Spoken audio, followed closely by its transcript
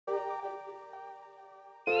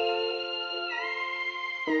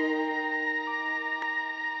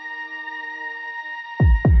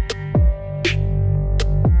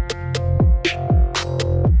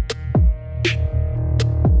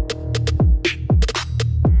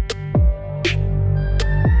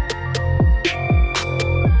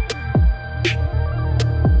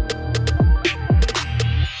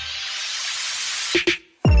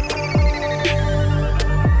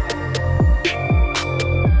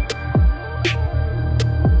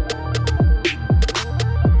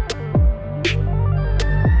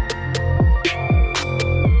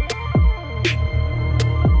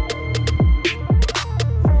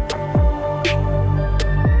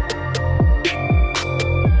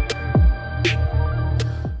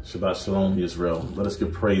Shabbat Shalom, Israel. Let us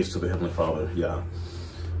give praise to the Heavenly Father, Yah.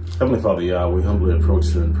 Heavenly Father, Yah, we humbly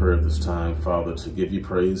approach you in prayer this time, Father, to give you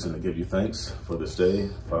praise and to give you thanks for this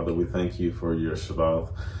day. Father, we thank you for your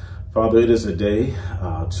Shabbat. Father, it is a day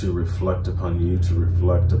to reflect upon you, to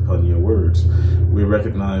reflect upon your words. We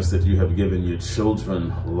recognize that you have given your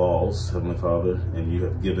children laws, Heavenly Father, and you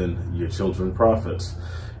have given your children prophets.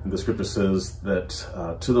 And the scripture says that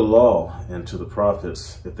to the law and to the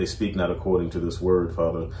prophets, if they speak not according to this word,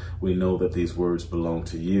 Father, we know that these words belong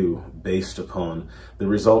to you based upon the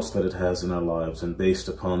results that it has in our lives and based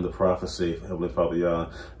upon the prophecy, Heavenly Father, Yah,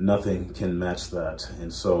 nothing can match that.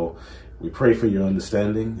 And so we pray for your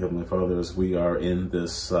understanding, Heavenly Father, as we are in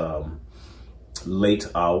this late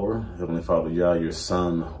hour. Heavenly Father, Yah, your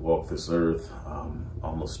son walked this earth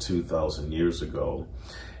almost 2,000 years ago.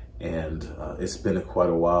 And it's been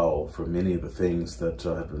quite a while for many of the things that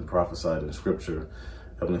have been prophesied in Scripture.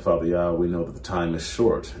 Heavenly Father, Yah, we know that the time is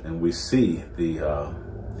short, and we see the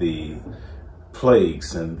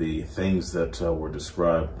plagues and the things that were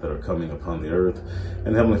described that are coming upon the earth.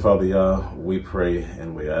 And Heavenly Father, Yah, we pray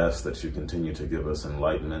and we ask that you continue to give us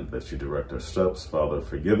enlightenment, that you direct our steps. Father,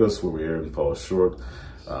 forgive us where we err and fall short.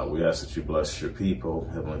 We ask that you bless your people,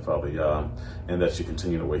 Heavenly Father, Yah, and that you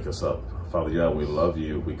continue to wake us up. Father, Yah, we love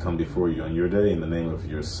you. We come before you on your day in the name of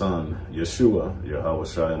your Son, Yeshua, Yahweh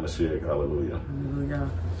Shai Mashiach. Hallelujah. Hallelujah.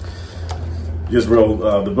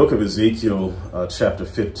 Israel, the book of Ezekiel, chapter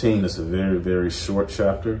 15 is a very, very short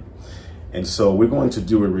chapter. And so we're going to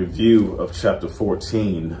do a review of chapter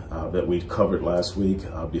 14 that we covered last week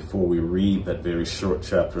before we read that very short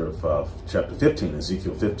chapter of chapter 15,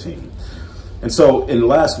 Ezekiel 15. And so in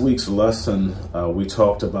last week's lesson, we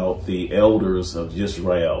talked about the elders of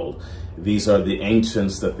Israel. These are the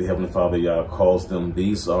ancients that the Heavenly Father Yah calls them.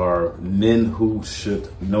 These are men who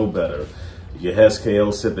should know better.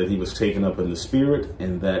 Yahezkel said that he was taken up in the spirit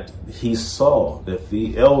and that he saw that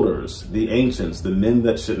the elders, the ancients, the men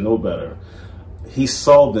that should know better, he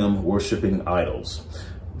saw them worshiping idols.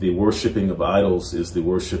 The worshiping of idols is the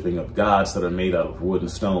worshiping of gods that are made out of wood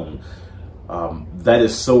and stone. That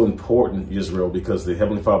is so important, Israel, because the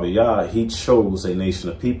Heavenly Father Yah, he chose a nation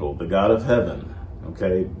of people, the God of heaven,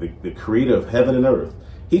 okay, the creator of heaven and earth.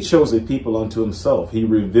 He chose a people unto himself. He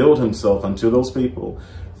revealed himself unto those people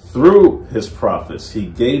through his prophets. He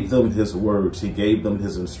gave them his words. He gave them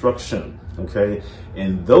his instruction, okay?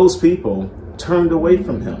 And those people turned away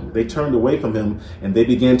from him. They turned away from him and they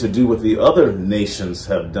began to do what the other nations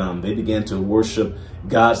have done. They began to worship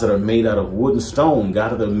gods that are made out of wood and stone,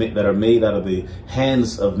 gods that are made out of the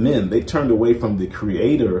hands of men. They turned away from the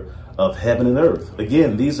creator of heaven and earth.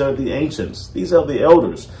 Again, these are the ancients. These are the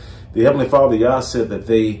elders. The Heavenly Father Yah said that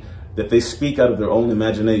they speak out of their own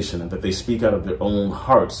imagination and that they speak out of their own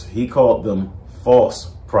hearts. He called them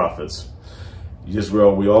false prophets.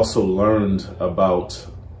 Israel, we also learned about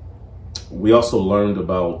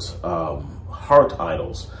heart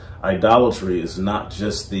idols. Idolatry is not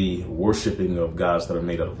just the worshiping of gods that are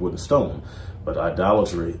made out of wood and stone, but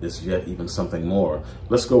idolatry is yet even something more.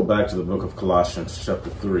 Let's go back to the book of Colossians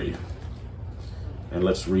chapter 3, and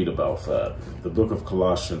let's read about that. The book of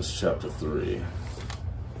Colossians chapter 3.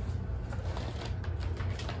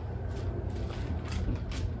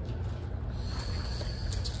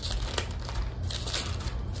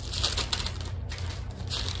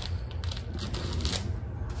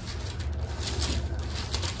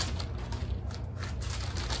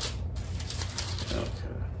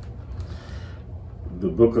 The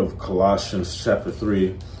book of Colossians chapter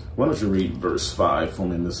 3. Why don't you read verse 5 for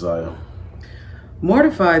me, Messiah?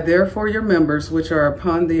 Mortify therefore your members which are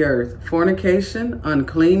upon the earth, fornication,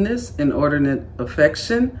 uncleanness, inordinate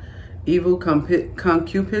affection, evil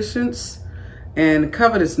concupiscence, and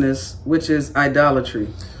covetousness, which is idolatry.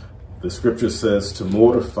 The scripture says to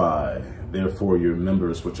mortify therefore your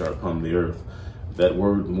members which are upon the earth. That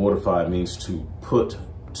word mortify means to put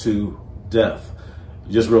to death.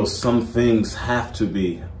 Israel, some things have to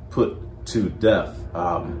be put to death.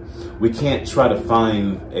 We can't try to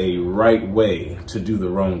find a right way to do the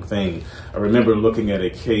wrong thing. I remember looking at a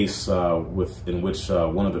case in which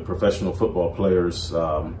one of the professional football players,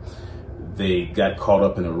 they got caught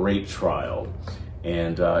up in a rape trial.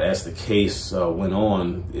 And as the case went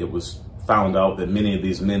on, it was found out that many of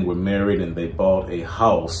these men were married and they bought a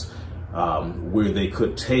house where they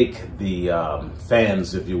could take the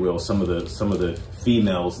fans, if you will, some of the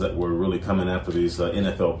females that were really coming after these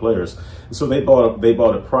NFL players. And so they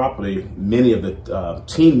bought a property. Many of the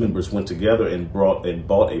team members went together and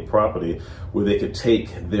bought a property where they could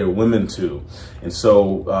take their women to. And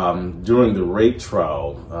so during the rape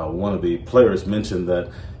trial, one of the players mentioned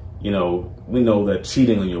that you know, we know that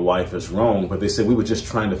cheating on your wife is wrong, but they said we were just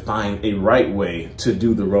trying to find a right way to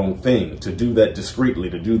do the wrong thing, to do that discreetly,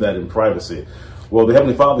 to do that in privacy. Well, the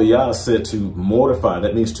Heavenly Father, Yah, said to mortify.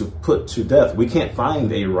 That means to put to death. We can't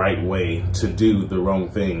find a right way to do the wrong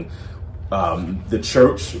thing. The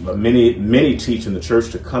church, many teach in the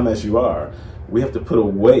church to come as you are. We have to put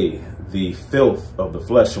away the filth of the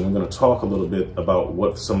flesh, and we're going to talk a little bit about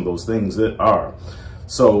what some of those things are.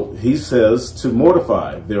 So he says to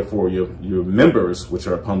mortify, therefore, your members which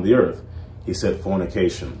are upon the earth. He said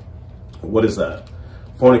fornication. What is that?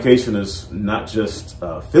 Fornication is not just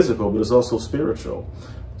physical, but it's also spiritual.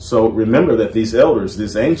 So remember that these elders,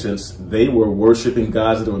 these ancients, they were worshiping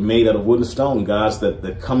gods that were made out of wood and stone, gods that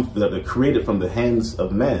are created from the hands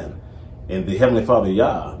of man. And the Heavenly Father,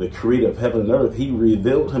 Yah, the creator of heaven and earth, he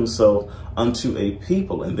revealed himself unto a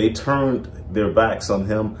people, and they turned their backs on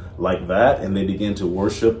him like that, and they began to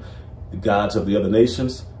worship the gods of the other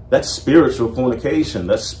nations. That's spiritual fornication.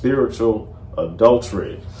 That's spiritual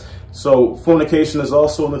adultery. So fornication is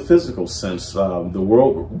also in the physical sense. The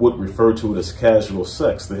world would refer to it as casual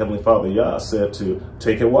sex. The Heavenly Father, Yah, said to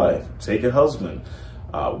take a wife, take a husband.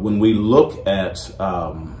 When we look at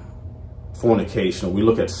fornication, we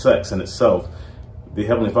look at sex in itself, the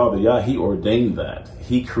Heavenly Father, Yah, he ordained that.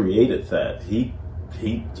 He created that. He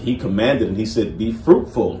commanded, and he said, be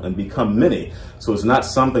fruitful and become many. So it's not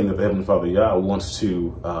something that the Heavenly Father, Yah, wants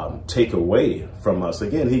to take away from us.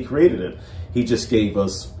 Again, he created it. He just gave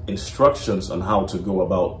us instructions on how to go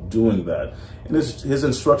about doing that. And his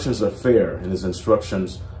instructions are fair, and his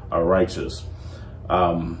instructions are righteous.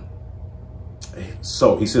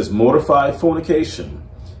 So he says, mortify fornication.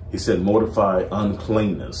 He said, mortify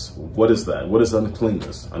uncleanness. What is that? What is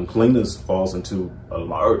uncleanness? Uncleanness falls into a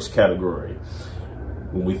large category.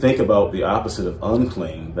 When we think about the opposite of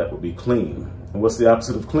unclean, that would be clean. And what's the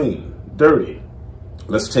opposite of clean? Dirty.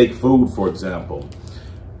 Let's take food, for example.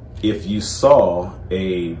 If you saw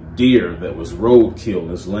a deer that was roadkill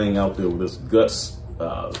and is laying out there with its guts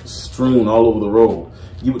strewn all over the road,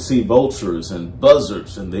 you would see vultures and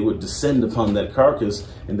buzzards, and they would descend upon that carcass,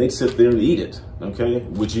 and they'd sit there and eat it, okay?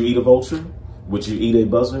 Would you eat a vulture? Would you eat a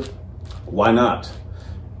buzzard? Why not?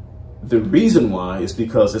 The reason why is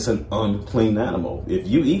because it's an unclean animal. If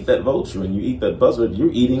you eat that vulture and you eat that buzzard,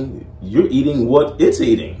 you're eating what it's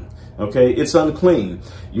eating. Okay, it's unclean.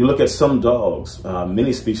 You look at some dogs,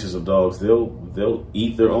 many species of dogs, they'll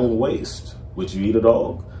eat their own waste. Would you eat a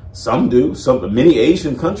dog? Some do. Many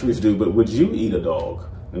Asian countries do, but would you eat a dog?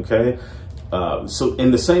 Okay, so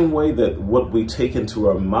in the same way that what we take into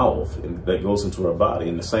our mouth and that goes into our body,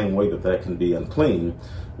 in the same way that can be unclean,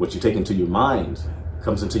 what you take into your mind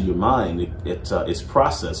comes into your mind, it's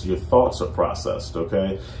processed. Your thoughts are processed,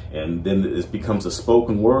 okay? And then it becomes a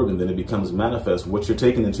spoken word, and then it becomes manifest. What you're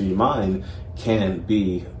taking into your mind can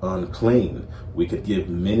be unclean. We could give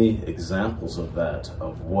many examples of that,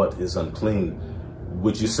 of what is unclean.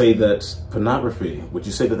 Would you say that pornography, would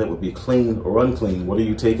you say that would be clean or unclean? What are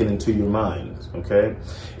you taking into your mind, okay?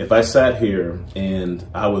 If I sat here and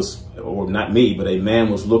I was, or not me, but a man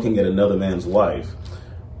was looking at another man's wife,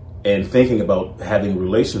 and thinking about having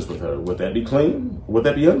relations with her, would that be clean? Would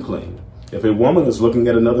that be unclean? If a woman is looking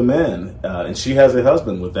at another man and she has a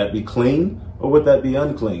husband, would that be clean or would that be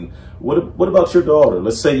unclean? What about your daughter?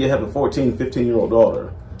 Let's say you have a 14, 15-year-old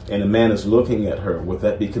daughter and a man is looking at her. Would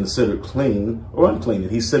that be considered clean or unclean?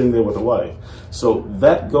 And he's sitting there with a wife. So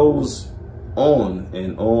that goes on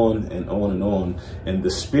and on and on and on. And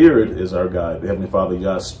the Spirit is our guide. The Heavenly Father,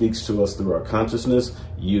 Yah, speaks to us through our consciousness.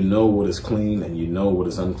 You know what is clean and you know what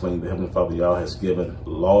is unclean. The Heavenly Father, Yah, has given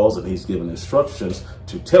laws and he's given instructions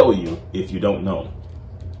to tell you if you don't know.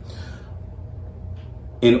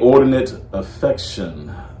 Inordinate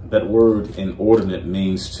affection. That word inordinate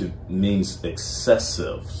means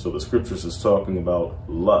excessive. So the scriptures is talking about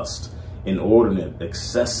lust, inordinate,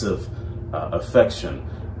 excessive affection.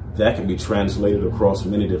 That can be translated across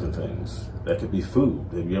many different things. That could be food.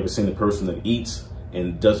 Have you ever seen a person that eats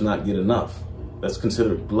and does not get enough? That's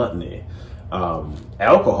considered gluttony.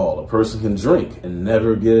 Alcohol, a person can drink and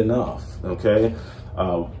never get enough, okay?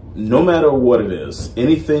 No matter what it is,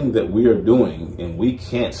 anything that we are doing and we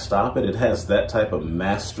can't stop it, it has that type of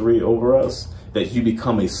mastery over us that you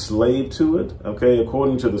become a slave to it, okay?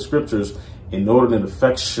 According to the scriptures, inordinate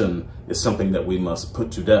affection is something that we must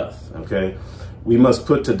put to death, okay? We must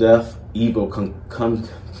put to death evil concupiscence.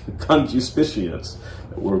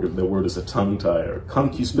 The word is a tongue tire.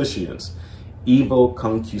 Concupiscence, evil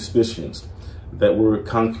concupiscence. That word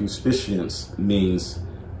concupiscence means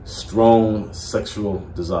strong sexual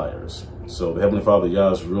desires. So the Heavenly Father, Yah,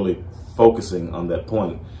 is really focusing on that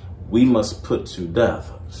point. we must put to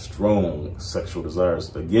death strong sexual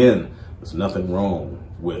desires. Again, there's nothing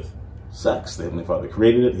wrong with sex. The Heavenly Father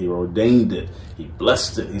created it. He ordained it. He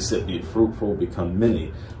blessed it. He said, be fruitful, become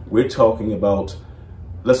many. We're talking about,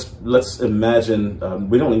 let's imagine,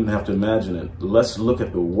 we don't even have to imagine it. Let's look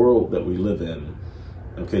at the world that we live in.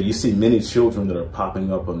 Okay, you see many children that are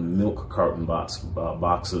popping up on milk carton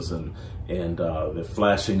boxes and they're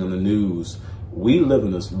flashing on the news. We live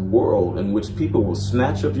in this world in which people will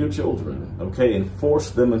snatch up your children, okay, and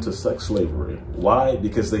force them into sex slavery. Why?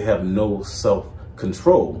 Because they have no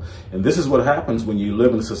self-control. And this is what happens when you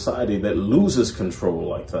live in a society that loses control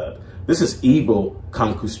like that. This is evil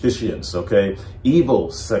concupiscence, okay?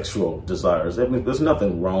 Evil sexual desires. I mean, there's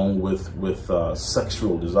nothing wrong with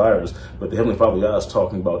sexual desires, but the Heavenly Father Yah is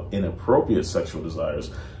talking about inappropriate sexual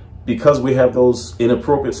desires. Because we have those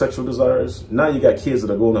inappropriate sexual desires, now you got kids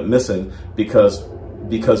that are going up missing because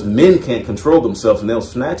men can't control themselves, and they'll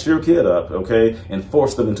snatch your kid up, okay, and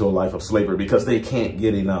force them into a life of slavery because they can't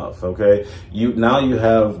get enough, okay? Now you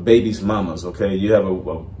have babies' mamas, okay? You have a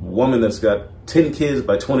woman that's got 10 kids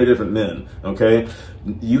by 20 different men, okay?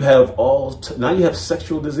 You have now you have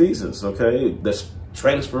sexual diseases, okay, that's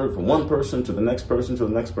transferred from one person to the next person to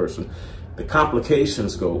the next person. The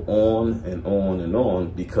complications go on and on and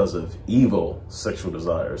on because of evil sexual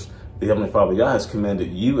desires. The Heavenly Father Yah has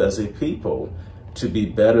commanded you as a people to be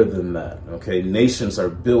better than that, okay? Nations are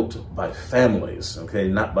built by families, okay,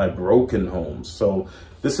 not by broken homes. So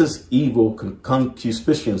this is evil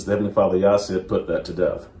concupiscence. The Heavenly Father Yah said, put that to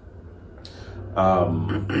death.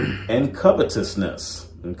 And covetousness,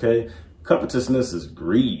 okay? Covetousness is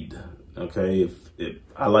greed, okay?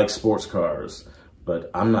 I like sports cars,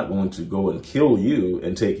 but I'm not going to go and kill you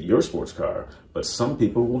and take your sports car. But some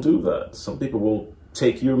people will do that. Some people will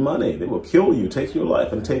take your money. They will kill you, take your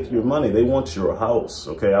life, and take your money. They want your house,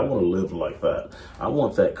 okay? I want to live like that. I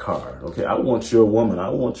want that car, okay? I want your woman. I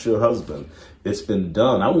want your husband. It's been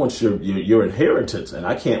done. I want your inheritance, and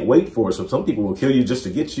I can't wait for it. So some people will kill you just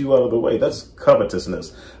to get you out of the way. That's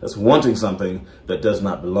covetousness. That's wanting something that does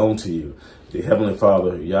not belong to you. The Heavenly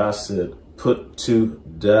Father, Yah said, put to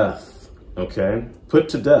death, okay? Put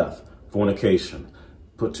to death fornication.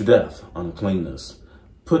 Put to death uncleanness.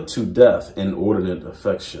 Put to death inordinate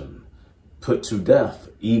affection. Put to death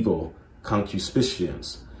evil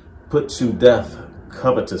concupiscence. Put to death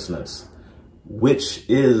covetousness, which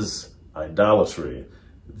is idolatry.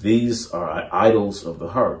 These are idols of the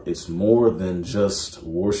heart. It's more than just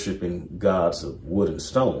worshiping gods of wood and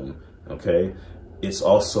stone, okay? It's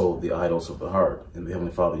also the idols of the heart. And the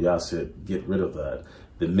Heavenly Father Yah said, get rid of that.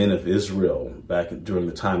 The men of Israel, back during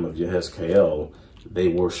the time of Ezekiel, they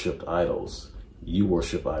worshipped idols. You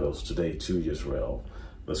worship idols today too, Israel.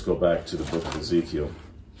 Let's go back to the book of Ezekiel.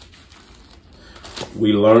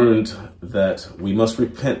 We learned that we must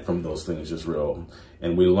repent from those things, Israel.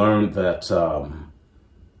 And we learned that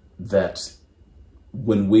that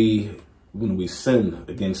when we sin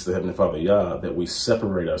against the Heavenly Father Yah, that we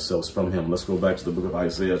separate ourselves from Him. Let's go back to the book of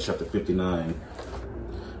Isaiah, chapter 59.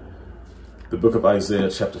 The book of Isaiah,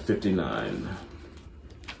 chapter 59.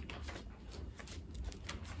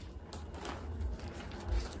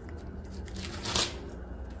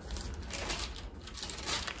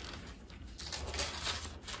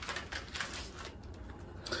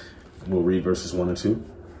 We'll read verses 1 and 2.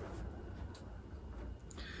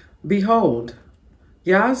 Behold,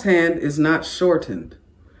 Yah's hand is not shortened,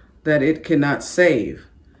 that it cannot save,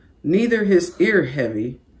 neither his ear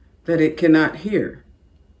heavy, that it cannot hear.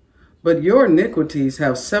 But your iniquities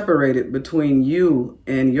have separated between you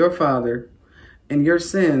and your Father, and your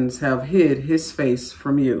sins have hid his face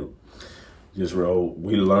from you. Israel,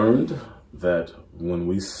 we learned that when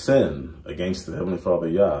we sin against the Heavenly Father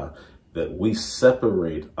Yah, that we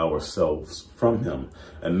separate ourselves from Him.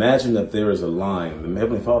 Imagine that there is a line. The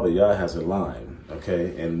Heavenly Father Yah has a line,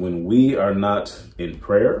 okay? And when we are not in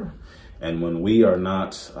prayer, and when we are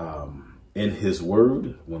not in His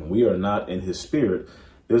Word, when we are not in His Spirit,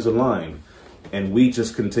 there's a line. And we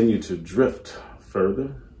just continue to drift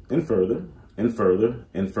further and further and further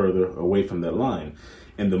and further away from that line.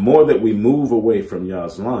 And the more that we move away from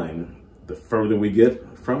Yah's line, the further we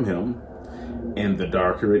get from Him, and the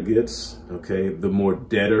darker it gets, okay, the more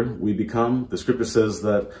deader we become. The scripture says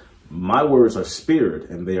that my words are spirit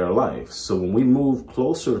and they are life. So when we move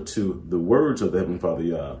closer to the words of the Heavenly Father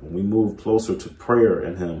Yah, when we move closer to prayer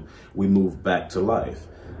and Him, we move back to life.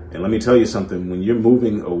 And let me tell you something, when you're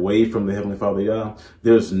moving away from the Heavenly Father Yah,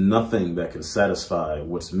 there's nothing that can satisfy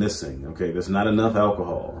what's missing, okay? There's not enough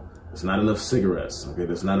alcohol. There's not enough cigarettes, okay?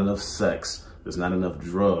 There's not enough sex. There's not enough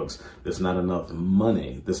drugs. There's not enough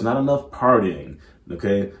money. There's not enough partying.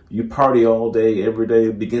 Okay, you party all day, every day,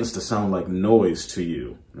 it begins to sound like noise to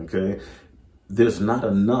you. Okay, there's not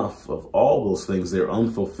enough of all those things. They're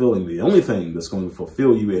unfulfilling. The only thing that's going to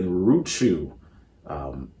fulfill you and root you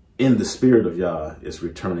in the spirit of Yah is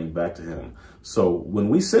returning back to him. So when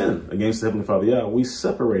we sin against the Heavenly Father Yah, we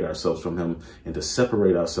separate ourselves from him, and to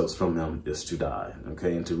separate ourselves from him is to die.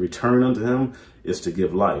 Okay, and to return unto him is to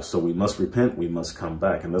give life. So we must repent, we must come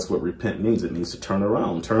back. And that's what repent means. It means to turn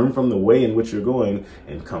around, turn from the way in which you're going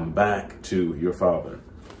and come back to your Father.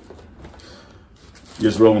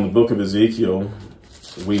 Israel, in the book of Ezekiel,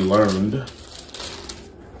 we learned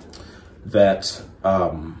that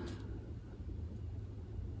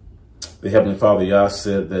the Heavenly Father Yah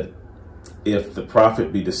said that if the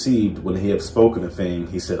prophet be deceived when he have spoken a thing,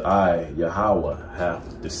 he said, I, Yahweh,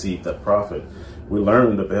 have deceived that prophet. We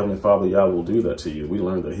learned that the Heavenly Father Yah will do that to you. We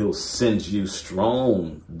learned that he'll send you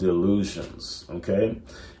strong delusions, okay?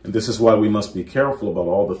 And this is why we must be careful about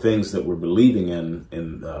all the things that we're believing in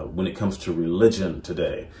when it comes to religion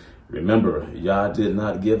today. Remember, Yah did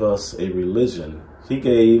not give us a religion. He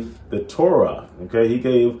gave the Torah, okay? He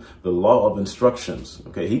gave the law of instructions,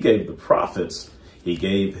 okay? He gave the prophets. He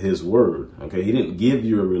gave his word, okay? He didn't give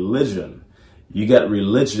you a religion. You got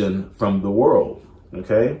religion from the world,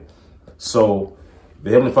 okay? So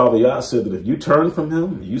the Heavenly Father Yah said that if you turn from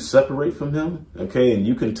him, you separate from him, okay, and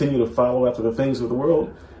you continue to follow after the things of the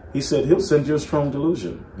world, he said he'll send you a strong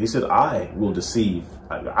delusion. He said, I will deceive.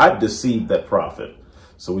 I've deceived that prophet.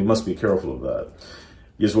 So we must be careful of that.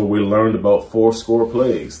 Here's what we learned about 80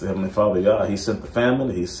 plagues. The Heavenly Father Yah, he sent the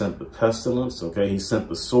famine, he sent the pestilence, okay, he sent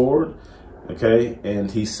the sword, okay,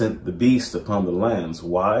 and he sent the beast upon the lands.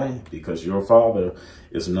 Why? Because your Father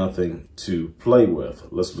is nothing to play with.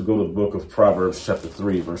 Let's go to the book of Proverbs chapter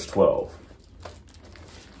 3, verse 12.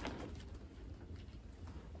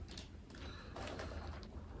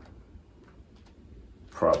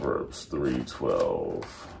 Proverbs 3:12.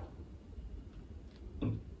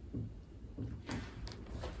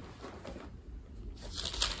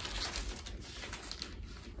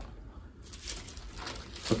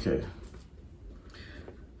 Okay.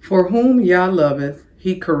 For whom Yah loveth,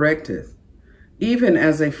 he correcteth, even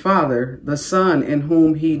as a father, the son in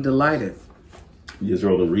whom he delighteth.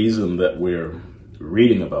 Israel, the reason that we're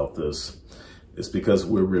reading about this is because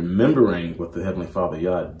we're remembering what the Heavenly Father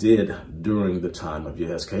Yah did during the time of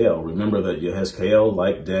Yahezkel. Remember that Yahezkel,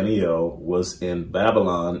 like Daniel, was in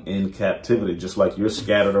Babylon in captivity, just like you're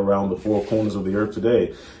scattered around the four corners of the earth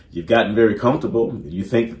today. You've gotten very comfortable. You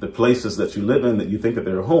think that the places that you live in, that you think that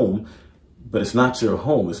they're home, but it's not your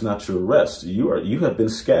home. It's not your rest. You have been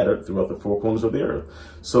scattered throughout the four corners of the earth.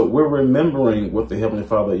 So we're remembering what the Heavenly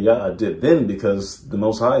Father Yah did then, because the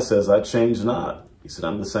Most High says, I change not. He said,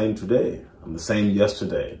 I'm the same today. I'm the same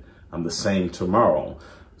yesterday. I'm the same tomorrow.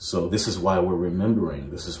 So this is why we're remembering.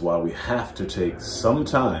 This is why we have to take some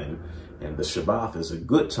time. And the Shabbat is a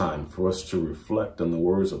good time for us to reflect on the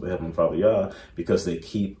words of the Heavenly Father Yah, because they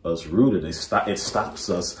keep us rooted. It stops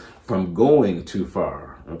us from going too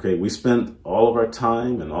far. Okay, we spent all of our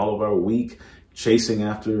time and all of our week chasing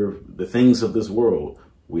after the things of this world.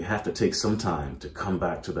 We have to take some time to come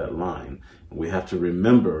back to that line. We have to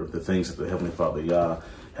remember the things that the Heavenly Father Yah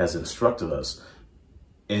has instructed us.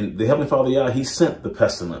 And the Heavenly Father Yah, he sent the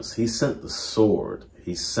pestilence. He sent the sword.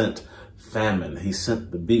 He sent famine. He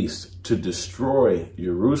sent the beast to destroy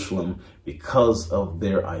Jerusalem because of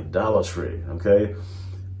their idolatry, okay?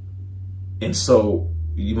 And so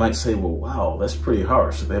you might say, well, wow, that's pretty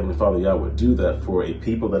harsh that the Heavenly Father Yah would do that for a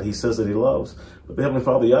people that he says that he loves. But the Heavenly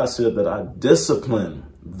Father Yah said that I discipline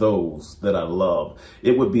those that I love.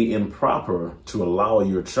 It would be improper to allow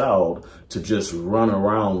your child to just run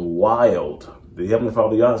around wild. The Heavenly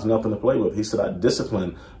Father Yah has nothing to play with. He said, I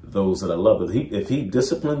discipline those that I love. If he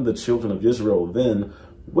disciplined the children of Israel then,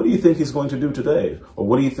 what do you think he's going to do today? Or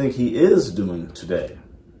what do you think he is doing today?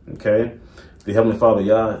 Okay? The Heavenly Father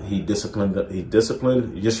Yah, he disciplined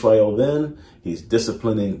Yisrael then. He's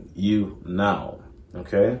disciplining you now.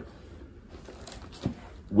 Okay?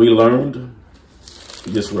 We learned,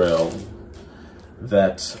 Yisrael,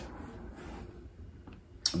 that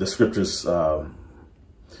the scriptures,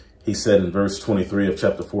 he said in verse 23 of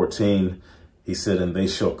chapter 14, he said, and they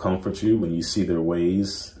shall comfort you when you see their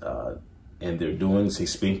ways and their doings.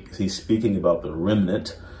 He's speaking about the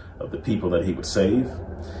remnant of the people that he would save.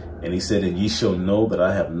 And he said, and ye shall know that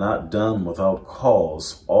I have not done without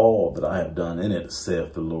cause all that I have done in it,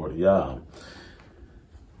 saith the Lord Yah.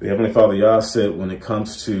 The Heavenly Father Yah said, when it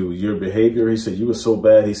comes to your behavior, he said, you were so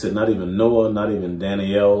bad. He said, not even Noah, not even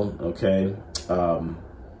Daniel, okay,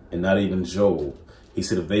 and not even Job. He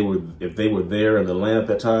said if they were there in the land at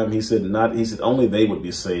that time, he said only they would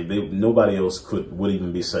be saved. Nobody else would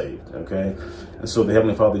even be saved. Okay, and so the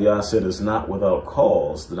Heavenly Father Yah said, "It's not without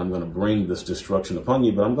cause that I'm going to bring this destruction upon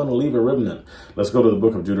you, but I'm going to leave a remnant." Let's go to the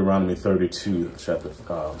book of Deuteronomy 32,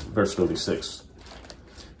 verse 36.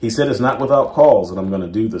 He said, "It's not without cause that I'm going to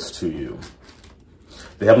do this to you."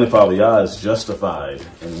 The Heavenly Father Yah is justified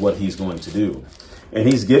in what he's going to do, and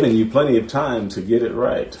he's giving you plenty of time to get it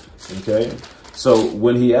right. Okay. So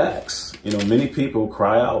when he acts, many people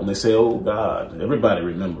cry out and they say, "Oh God," everybody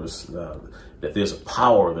remembers that there's a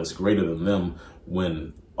power that's greater than them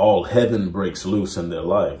when all heaven breaks loose in their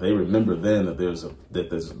life. They remember then that there's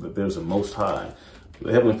a Most High.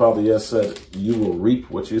 The Heavenly Father, yes, said, "You will reap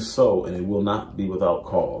what you sow, and it will not be without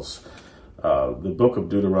cause." The book of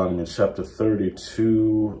Deuteronomy, chapter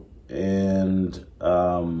 32, and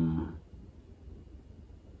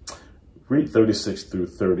read 36 through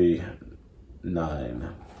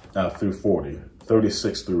 39 through 40,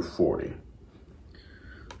 36 through 40.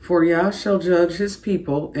 For Yah shall judge his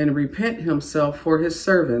people and repent himself for his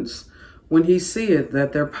servants when he seeth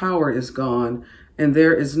that their power is gone, and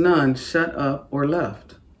there is none shut up or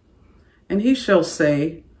left. And he shall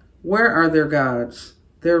say, Where are their gods,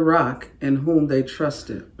 their rock in whom they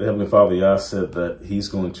trusted? The Heavenly Father Yah said that he's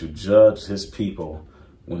going to judge his people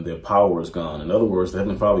when their power is gone. In other words, the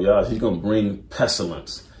Heavenly Father Yah, he's going to bring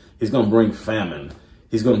pestilence. He's going to bring famine.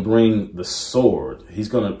 He's going to bring the sword. He's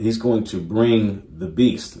going to bring the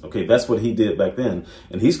beast. Okay, that's what he did back then.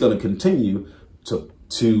 And he's going to continue to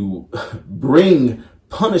bring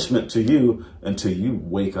punishment to you until you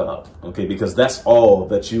wake up. Okay, because that's all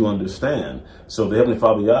that you understand. So the Heavenly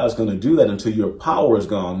Father Yah is going to do that until your power is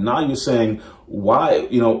gone. Now you're saying, why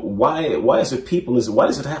is it why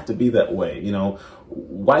does it have to be that way?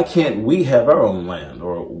 Why can't we have our own land?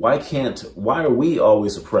 Or why are we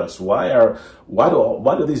always oppressed? Why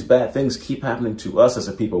do these bad things keep happening to us as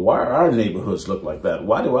a people? Why are our neighborhoods look like that?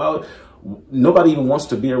 Nobody even wants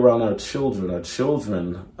to be around our children. Our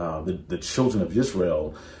children, the children of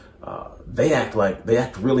Israel, they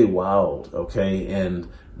act really wild, okay? And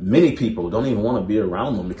many people don't even want to be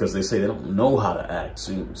around them because they say they don't know how to act.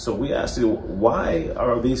 So we ask you, why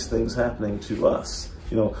are these things happening to us?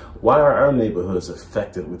 Why are our neighborhoods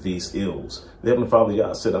affected with these ills? The Heavenly Father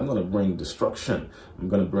Yah said, I'm going to bring destruction. I'm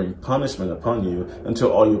going to bring punishment upon you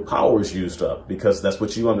until all your power is used up, because that's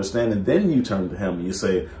what you understand. And then you turn to him and you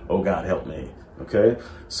say, oh God, help me. Okay.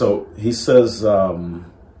 So he says, where'd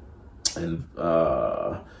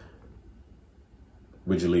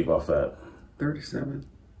you leave off at? 37.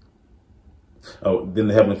 Oh, then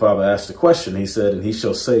the Heavenly Father asked the question. He said, and he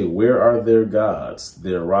shall say, where are their gods,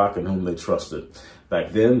 their rock in whom they trusted?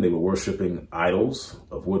 Back then, they were worshiping idols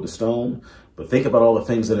of wood and stone. But think about all the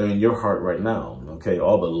things that are in your heart right now. Okay,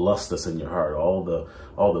 all the lust that's in your heart, all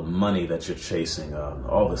the money that you're chasing,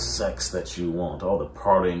 all the sex that you want, all the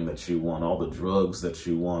partying that you want, all the drugs that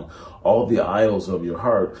you want, all the idols of your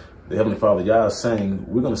heart. The Heavenly Father Yah is saying,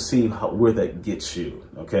 we're going to see where that gets you.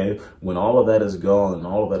 Okay, when all of that is gone and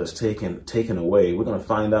all of that is taken away, we're going to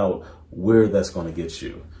find out where that's going to get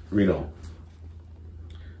you. Read on.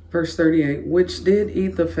 Verse 38, which did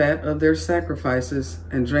eat the fat of their sacrifices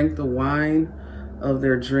and drank the wine of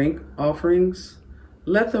their drink offerings.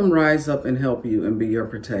 Let them rise up and help you and be your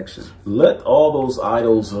protection. Let all those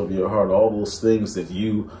idols of your heart, all those things that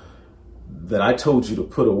I told you to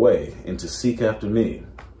put away and to seek after me.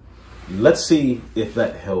 Let's see if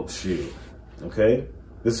that helps you. Okay?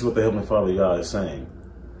 This is what the Heavenly Father Yah is saying.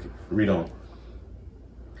 Read on.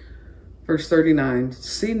 Verse 39,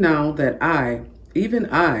 see now that I,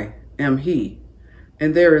 even I, am he,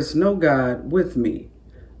 and there is no God with me.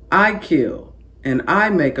 I kill, and I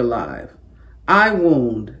make alive. I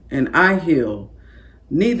wound, and I heal.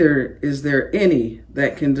 Neither is there any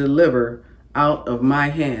that can deliver out of my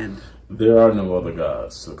hand. There are no other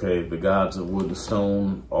gods, okay? The gods of wood and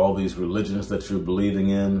stone, all these religions that you're believing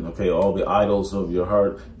in, okay? All the idols of your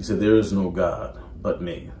heart. He said, there is no God but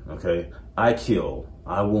me, okay? I kill,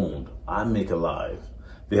 I wound, I make alive.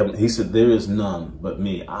 He said, there is none but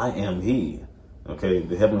me. I am he. Okay,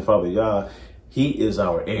 the Heavenly Father Yah, he is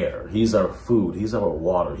our air. He's our food. He's our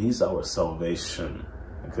water. He's our salvation.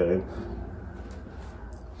 Okay.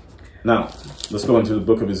 Now, let's go into the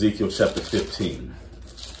book of Ezekiel chapter 15.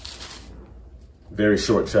 Very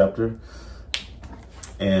short chapter.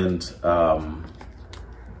 And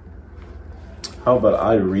how about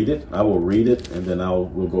I read it? I will read it, and then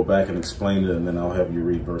we'll go back and explain it, and then I'll have you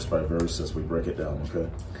read verse by verse as we break it down, okay?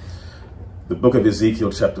 The book of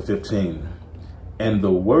Ezekiel, chapter 15. And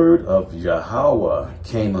the word of Yahweh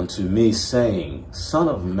came unto me, saying, Son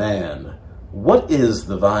of man, What is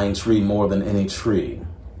the vine tree more than any tree,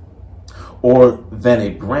 or than a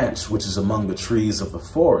branch which is among the trees of the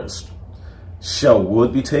forest? Shall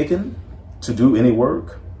wood be taken to do any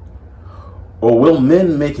work? Or will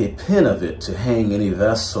men make a pen of it to hang any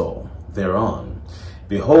vessel thereon?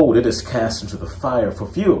 Behold, it is cast into the fire for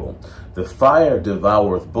fuel. The fire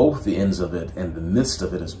devoureth both the ends of it, and the midst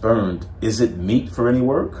of it is burned. Is it meet for any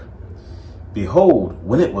work? Behold,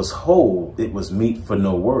 when it was whole, it was meet for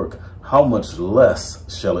no work. How much less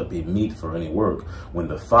shall it be meet for any work, when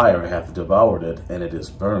the fire hath devoured it, and it is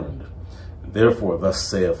burned? Therefore thus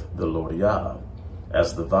saith the Lord Yah,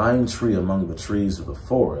 as the vine tree among the trees of the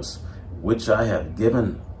forest, which I have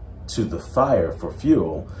given to the fire for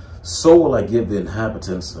fuel, so will I give the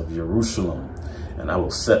inhabitants of Jerusalem, and I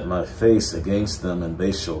will set my face against them, and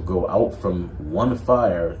they shall go out from one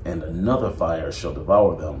fire, and another fire shall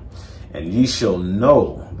devour them. And ye shall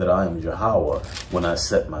know that I am Yahweh when I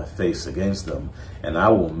set my face against them. And I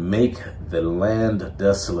will make the land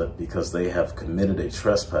desolate, because they have committed a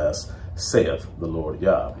trespass, saith the Lord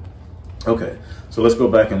Yah. Okay, so let's go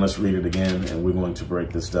back and let's read it again, and we're going to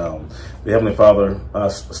break this down. The Heavenly Father,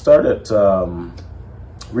 start at,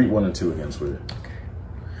 read 1 and 2 again, sweetie.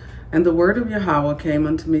 And the word of Yahweh came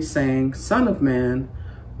unto me, saying, Son of man,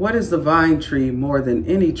 what is the vine tree more than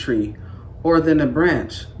any tree, or than a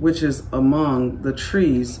branch which is among the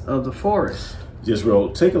trees of the forest? Israel,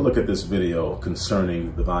 take a look at this video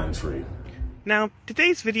concerning the vine tree. Now,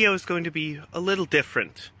 today's video is going to be a little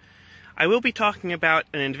different. I will be talking about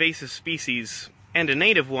an invasive species and a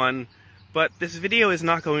native one, but this video is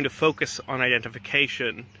not going to focus on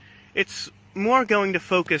identification. It's more going to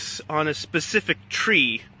focus on a specific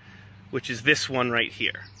tree, which is this one right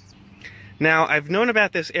here. Now, I've known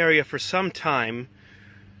about this area for some time.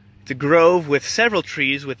 It's a grove with several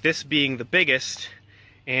trees, with this being the biggest,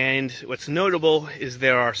 and what's notable is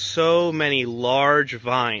there are so many large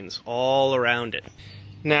vines all around it.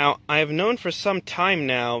 Now, I have known for some time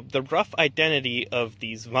now the rough identity of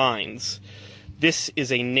these vines. This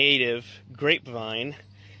is a native grapevine,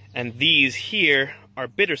 and these here are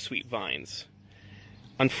bittersweet vines.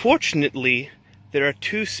 Unfortunately, there are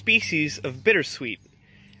 2 species of bittersweet,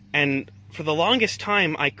 and for the longest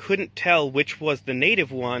time I couldn't tell which was the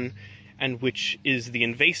native one and which is the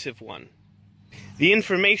invasive one. The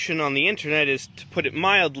information on the internet is, to put it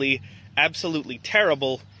mildly, absolutely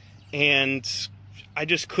terrible, and I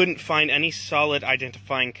just couldn't find any solid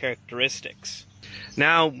identifying characteristics.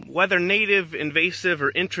 Now, whether native, invasive,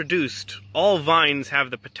 or introduced, all vines have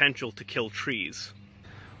the potential to kill trees.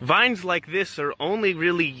 Vines like this are only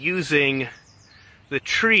really using the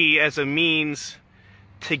tree as a means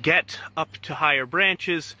to get up to higher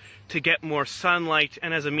branches, to get more sunlight,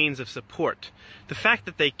 and as a means of support. The fact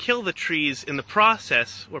that they kill the trees in the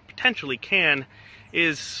process, or potentially can,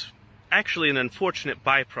 is actually an unfortunate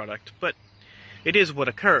byproduct, but it is what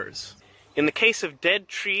occurs. In the case of dead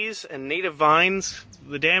trees and native vines,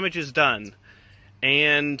 the damage is done.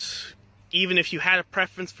 And even if you had a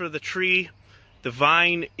preference for the tree, the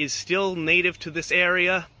vine is still native to this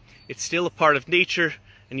area, it's still a part of nature,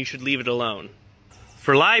 and you should leave it alone.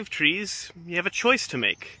 For live trees, you have a choice to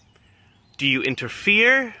make. Do you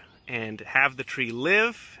interfere and have the tree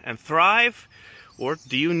live and thrive, or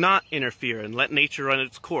do you not interfere and let nature run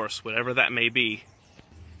its course, whatever that may be?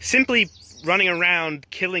 Simply running around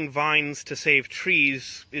killing vines to save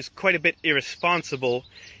trees is quite a bit irresponsible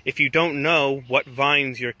if you don't know what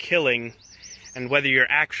vines you're killing and whether you're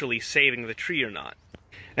actually saving the tree or not.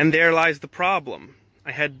 And there lies the problem.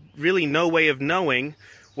 I had really no way of knowing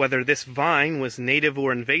whether this vine was native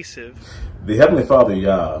or invasive. The Heavenly Father,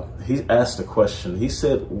 Yah, he asked a question. He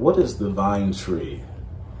said, what is the vine tree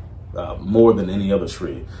more than any other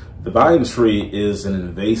tree? The vine tree is an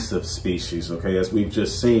invasive species, okay? As we've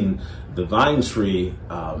just seen, the vine tree,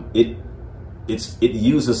 it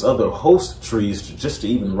uses other host trees just to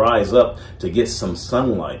even rise up to get some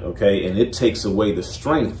sunlight, okay? And it takes away the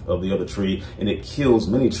strength of the other tree, and it kills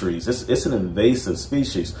many trees. It's an invasive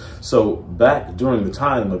species. So back during the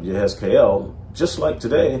time of YahRayBenaiah, just like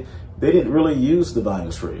today, they didn't really use the vine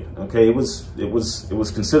tree, okay? It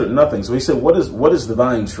was considered nothing. So he said, what is the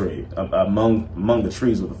vine tree among the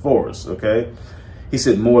trees of the forest, okay? He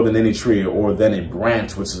said, more than any tree, or than a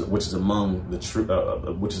branch which is among the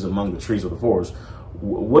trees of the forest.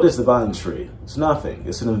 What is the vine tree? It's nothing.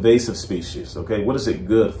 It's an invasive species. Okay, what is it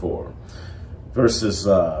good for? Verses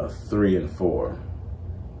 3 and 4.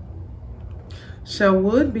 Shall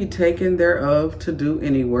wood be taken thereof to do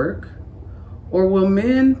any work? Or will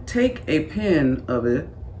men take a pen of it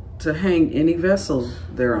to hang any vessel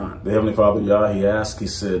thereon? The Heavenly Father, Yah, he asked, he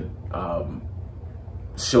said,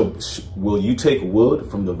 will you take wood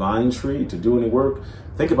from the vine tree to do any work?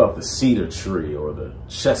 Think about the cedar tree or the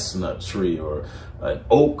chestnut tree or an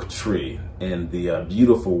oak tree and the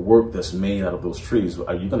beautiful work that's made out of those trees.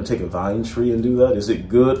 Are you going to take a vine tree and do that? Is it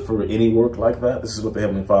good for any work like that? This is what the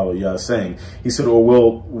Heavenly Father, Yah, is saying. He said, or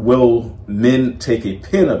will men take a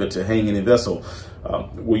pin of it to hang in a vessel?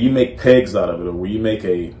 Will you make pegs out of it, or will you make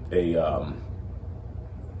a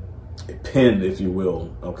pin, if you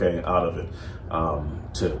will, okay, out of it,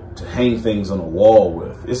 to hang things on a wall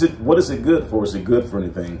with? What is it good for? Is it good for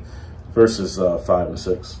anything? Verses 5 and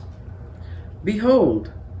 6.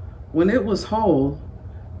 Behold, when it was whole,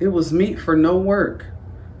 it was meet for no work.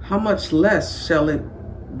 How much less shall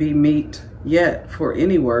it be meet yet for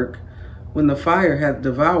any work, when the fire hath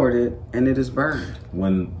devoured it and it is burned?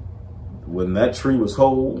 When that tree was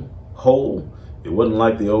whole, it wasn't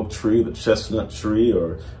like the oak tree, the chestnut tree,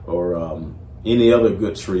 or any other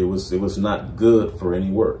good tree. It was not good for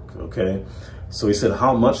any work. Okay, so he said,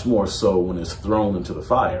 how much more so when it's thrown into the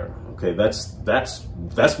fire? Okay, that's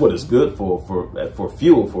what it's good for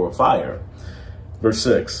fuel for a fire. Verse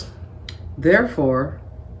 6. Therefore,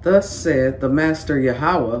 Thus saith the Master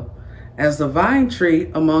Yahweh, as the vine tree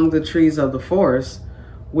among the trees of the forest,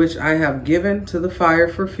 which I have given to the fire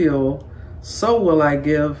for fuel, so will I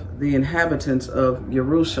give the inhabitants of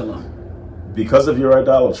Jerusalem. Because of your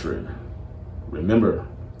idolatry. Remember,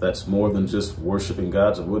 that's more than just worshiping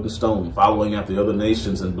gods of wood and stone, following after other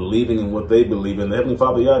nations and believing in what they believe in. The Heavenly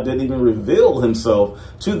Father, Yah, didn't even reveal himself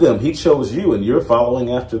to them. He chose you and you're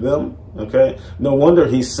following after them. Okay? No wonder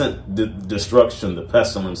he sent the destruction, the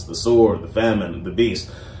pestilence, the sword, the famine, the beast.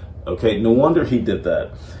 Okay? No wonder he did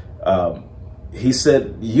that. He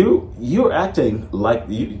said, you're acting like,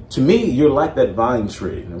 to me, you're like that vine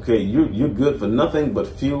tree. Okay? You're good for nothing but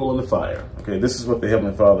fuel in the fire. Okay? This is what the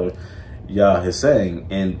Heavenly Father, Yah, is saying.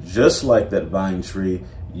 And just like that vine tree,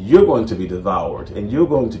 you're going to be devoured and you're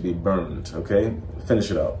going to be burned. Okay?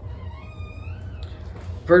 Finish it out.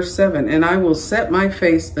 Verse 7, and I will set my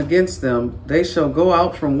face against them. They shall go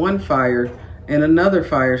out from one fire, and another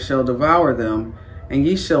fire shall devour them, and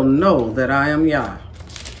ye shall know that I am Yah,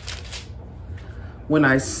 when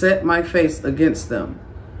I set my face against them.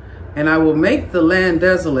 And I will make the land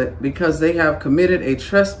desolate, because they have committed a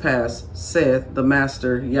trespass, saith the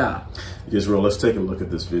Master Yah. Israel, let's take a look at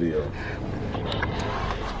this video.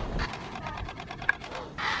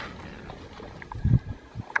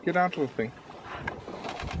 Get out of the thing.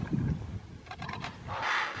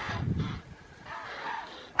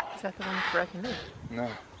 Is that the one with broken leg? No.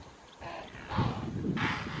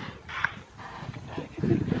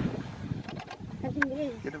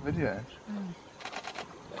 Get a video.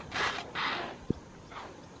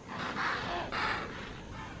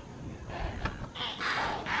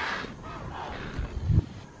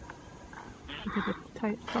 Look at the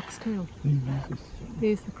croc's tail.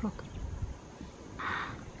 There's the croc.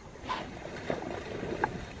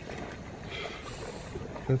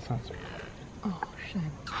 That sounds. Oh,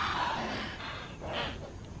 shame.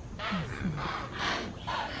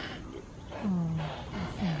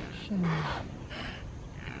 Shame.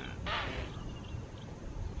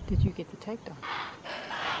 Did you get the takedown?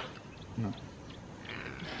 No.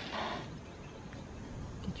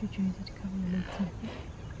 Did you choose it to cover your legs and feet?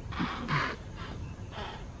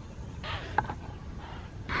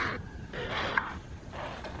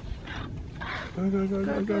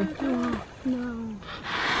 Go. No.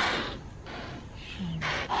 Shame.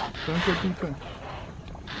 Don't go deeper.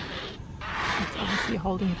 It's obviously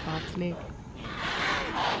holding it by its leg.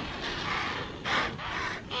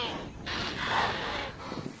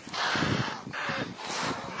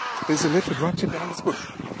 There's a leopard right down this bush.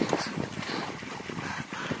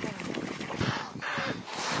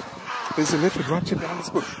 There's a leopard right down this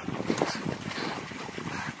bush.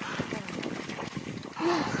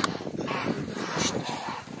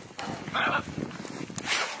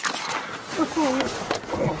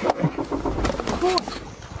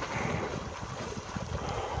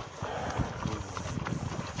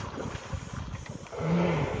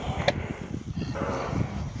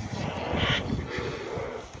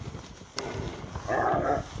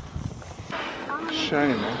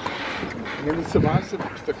 Shame, man. And then he survives the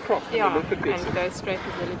crop. Yeah, and the leopard gets and it. goes straight to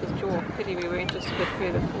the leopard's jaw. Pity we weren't just a bit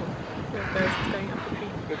further forward. There it goes, it's going up the tree.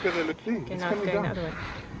 Look at the little thing. Okay, It's now it's coming going the down. other way.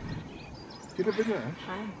 Get a video.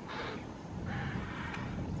 Fine.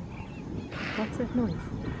 What's that noise?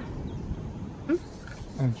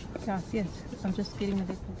 Yes, yes. I'm just feeding the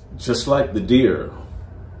leopard. Just like the deer,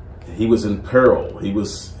 he was in peril. He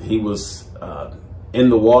was in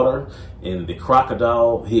the water, in the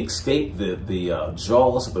crocodile. He escaped the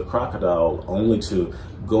jaws of the crocodile only to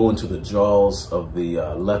go into the jaws of the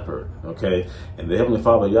leopard, okay? And the Heavenly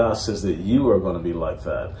Father, Yah, says that you are going to be like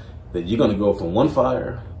that you're going to go from one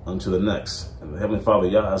fire unto the next. And the Heavenly Father,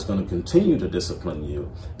 Yah, is going to continue to discipline you,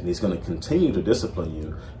 and he's going to continue to discipline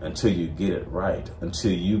you until you get it right,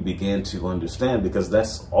 until you begin to understand, because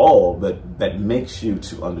that's all that makes you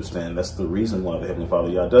to understand. That's the reason why the Heavenly Father,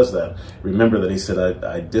 Yah, does that. Remember that he said,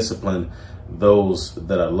 I discipline those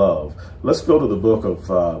that I love. Let's go to the book of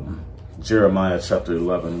Jeremiah chapter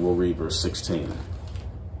 11. We'll read verse 16.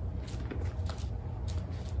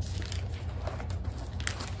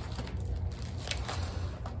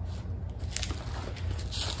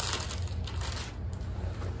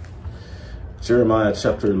 Jeremiah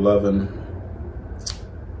chapter 11,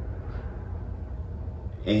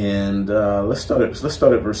 and let's start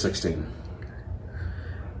at verse 16.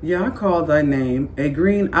 Yah called thy name a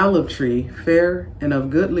green olive tree, fair and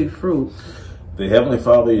of goodly fruit. The Heavenly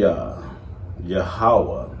Father,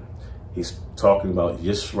 Yahweh, he's talking about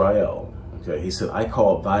Yisrael. Okay, he said, I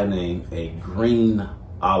call thy name a green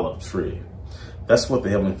olive tree. That's what the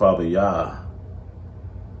Heavenly Father, Yah,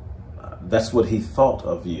 that's what he thought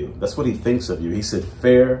of you. That's what he thinks of you. He said,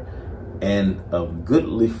 fair and of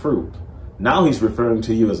goodly fruit. Now he's referring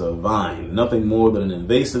to you as a vine, nothing more than an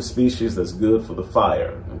invasive species that's good for the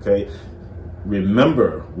fire, okay?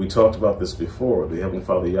 Remember, we talked about this before. The Heavenly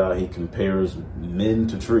Father, Yah, he compares men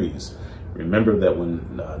to trees. Remember that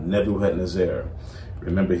when Nebuchadnezzar,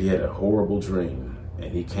 remember he had a horrible dream.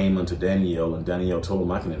 And he came unto Daniel, and Daniel told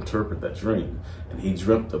him, I can interpret that dream. And he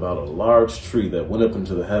dreamt about a large tree that went up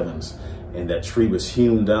into the heavens, and that tree was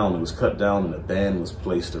hewn down, it was cut down, and a band was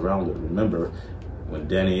placed around it. Remember, when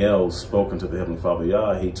Daniel spoke unto the Heavenly Father,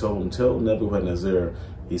 Yah, he told him, tell Nebuchadnezzar,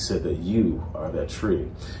 he said that you are that tree.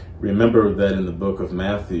 Remember that in the book of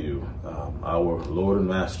Matthew, our Lord and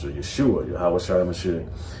Master, Yeshua, YahRayBenaiah,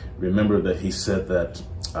 remember that he said that,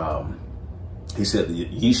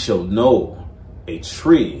 ye shall know a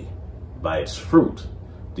tree by its fruit.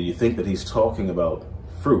 Do you think that he's talking about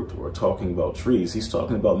fruit or talking about trees? He's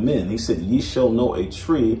talking about men. He said, ye shall know a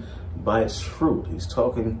tree by its fruit. He's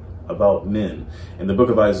talking about men. In the book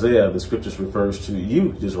of Isaiah, the scriptures refers to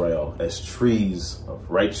you, Israel, as trees of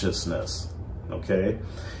righteousness. Okay?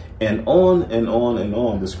 And on and on and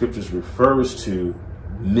on, the scriptures refers to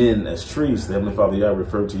men as trees. The Heavenly Father, Yah,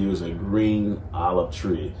 referred to you as a green olive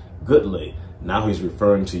tree. Goodly. Now he's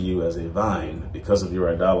referring to you as a vine because of your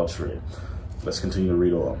idolatry. Let's continue to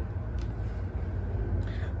read on.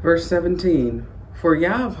 Verse 17, for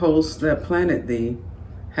Yah of hosts that planted thee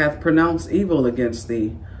hath pronounced evil against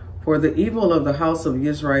thee, for the evil of the house of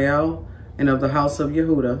Israel and of the house of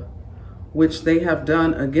Yehudah, which they have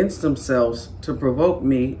done against themselves to provoke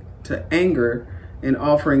me to anger in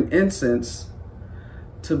offering incense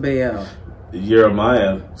to Baal.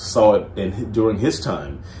 Jeremiah saw it during his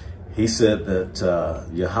time. He said that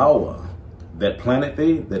Yahweh, that planted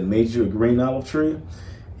thee, that made you a green olive tree,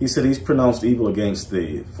 he said he's pronounced evil against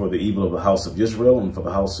thee for the evil of the house of Israel and for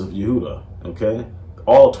the house of Yehudah, okay?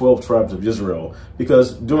 All 12 tribes of Israel,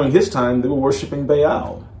 because during his time, they were worshiping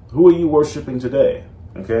Baal. Who are you worshiping today,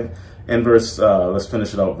 okay? And let's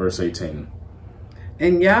finish it out, verse 18.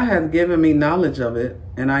 And Yah hath given me knowledge of it,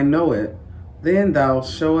 and I know it. Then thou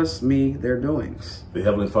showest me their doings. The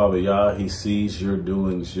Heavenly Father, Yah, he sees your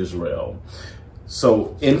doings, Israel.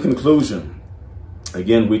 So, in conclusion,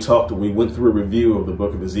 again, we went through a review of the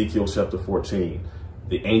book of Ezekiel chapter 14.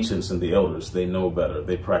 The ancients and the elders, they know better.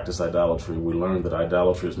 They practice idolatry. We learned that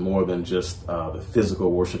idolatry is more than just the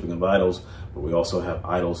physical worshiping of idols, but we also have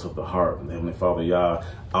idols of the heart. And the Heavenly Father, Yah,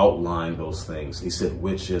 outlined those things. He said,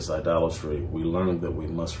 which is idolatry? We learned that we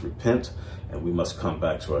must repent and we must come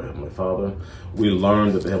back to our Heavenly Father. We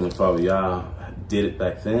learned that the Heavenly Father, Yah, did it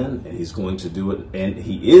back then, and he's going to do it, and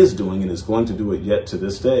he is doing and is going to do it yet to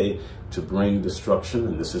this day to bring destruction.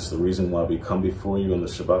 And this is the reason why we come before you on the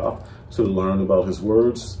Shabbat, to learn about his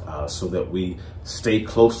words, so that we stay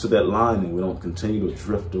close to that line and we don't continue to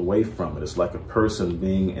drift away from it. It's like a person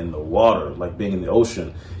being in the water, like being in the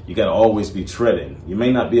ocean. You got to always be treading. You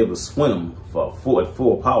may not be able to swim at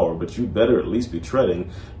full power, but you better at least be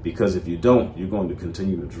treading, because if you don't, you're going to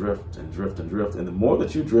continue to drift and drift and drift. And the more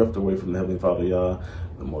that you drift away from the Heavenly Father, Yah,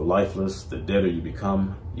 the more lifeless, the deader you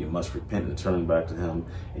become. You must repent and turn back to him,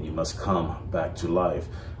 and you must come back to life.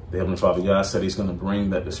 The Heavenly Father, Yah, said he's going to bring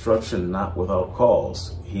that destruction not without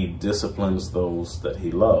cause. He disciplines those that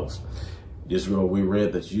he loves. Israel, we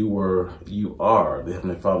read that you are, the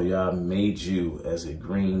Heavenly Father, Yah, made you as a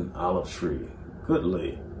green olive tree.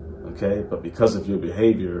 Goodly, okay? But because of your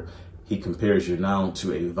behavior, he compares you now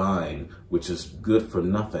to a vine, which is good for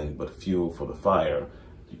nothing but fuel for the fire.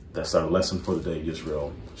 That's our lesson for the day,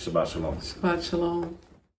 Israel. Shabbat shalom. Shabbat shalom.